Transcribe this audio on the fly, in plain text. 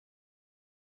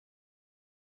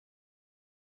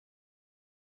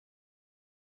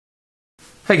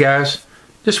Hey guys,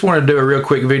 just wanted to do a real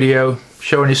quick video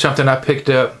showing you something I picked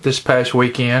up this past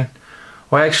weekend.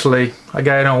 Well, actually, I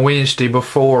got it on Wednesday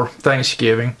before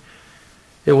Thanksgiving.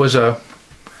 It was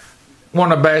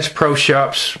one of Bass Pro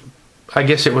Shops. I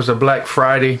guess it was a Black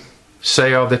Friday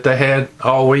sale that they had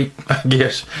all week, I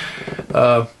guess.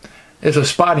 It's a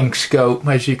spotting scope,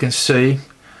 as you can see.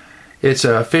 It's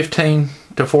a 15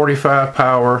 to 45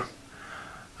 power.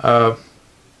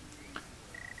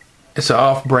 It's an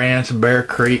off-brand, it's a Bear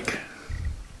Creek.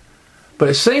 But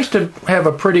it seems to have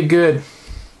a pretty good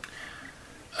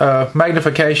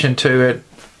magnification to it.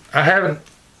 I haven't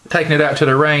taken it out to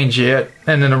the range yet.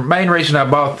 And then the main reason I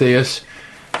bought this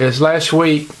is last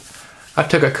week I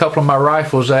took a couple of my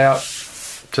rifles out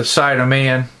to sight them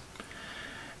in.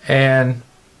 And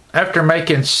after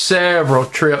making several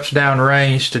trips down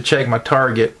range to check my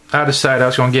target, I decided I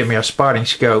was going to get me a spotting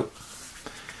scope.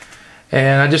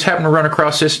 And I just happened to run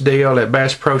across this deal at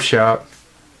Bass Pro Shop.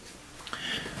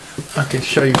 I can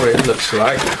show you what it looks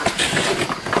like.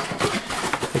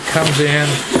 It comes in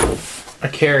a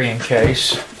carrying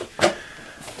case.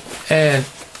 And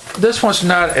this one's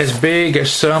not as big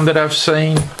as some that I've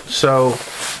seen, so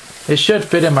it should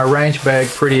fit in my range bag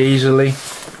pretty easily.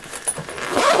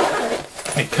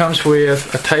 It comes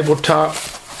with a tabletop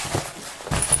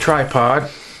tripod.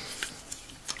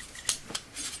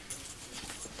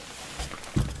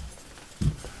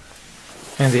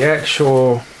 And the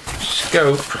actual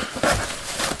scope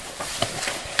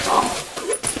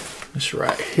is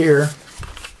right here.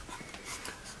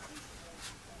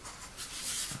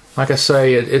 Like I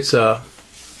say, it's a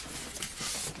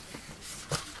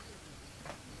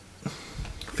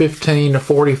 15 to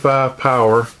 45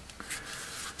 power.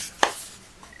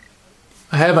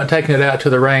 I haven't taken it out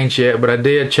to the range yet, but I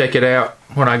did check it out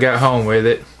when I got home with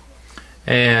it,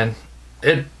 and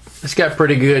it's got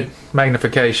pretty good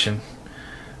magnification.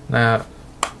 Now,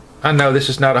 I know this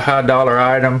is not a high dollar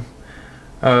item.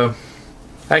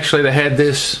 Actually, they had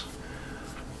this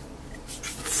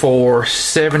for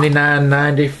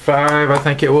 $79.95, I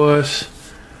think it was.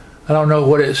 I don't know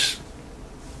what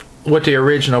the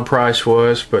original price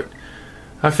was, but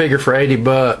I figure for 80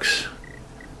 bucks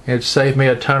it'd save me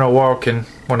a ton of walking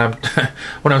when I'm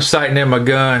when I'm sighting in my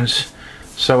guns.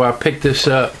 So I picked this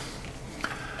up.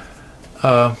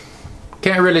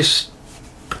 Can't really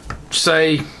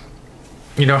say,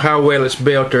 you know, how well it's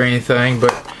built or anything,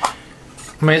 but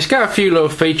I mean, it's got a few little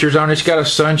features on it. It's got a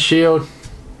sun shield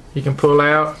you can pull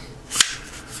out.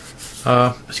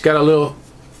 It's got a little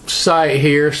sight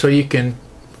here so you can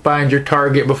find your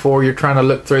target before you're trying to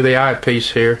look through the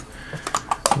eyepiece here.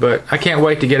 But I can't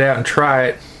wait to get out and try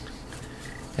it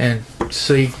and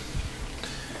see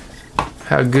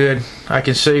how good I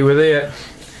can see with it.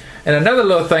 And another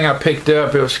little thing I picked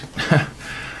up, it was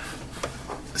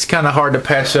it's kind of hard to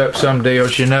pass up some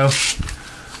deals, you know.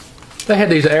 They had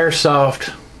these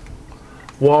Airsoft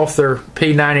Walther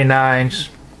P99s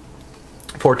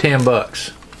for 10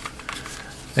 bucks.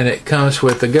 And it comes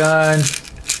with the gun.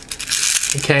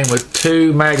 It came with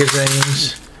 2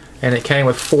 magazines, and it came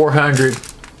with 400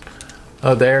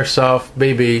 of the Airsoft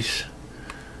BBs.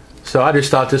 So I just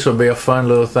thought this would be a fun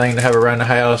little thing to have around the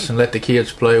house and let the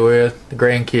kids play with, the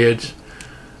grandkids.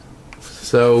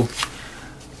 So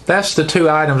that's the 2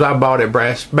 items I bought at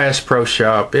Bass Pro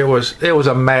Shop. It was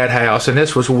a madhouse, and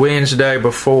this was Wednesday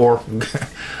before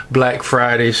Black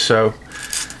Friday, so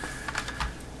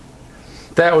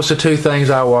that was the 2 things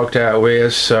I walked out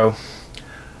with. So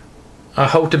I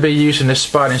hope to be using this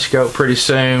spotting scope pretty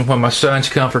soon. When my sons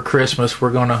come for Christmas,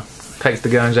 we're gonna take the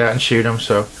guns out and shoot them,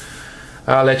 so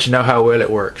I'll let you know how well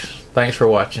it works. Thanks for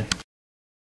watching.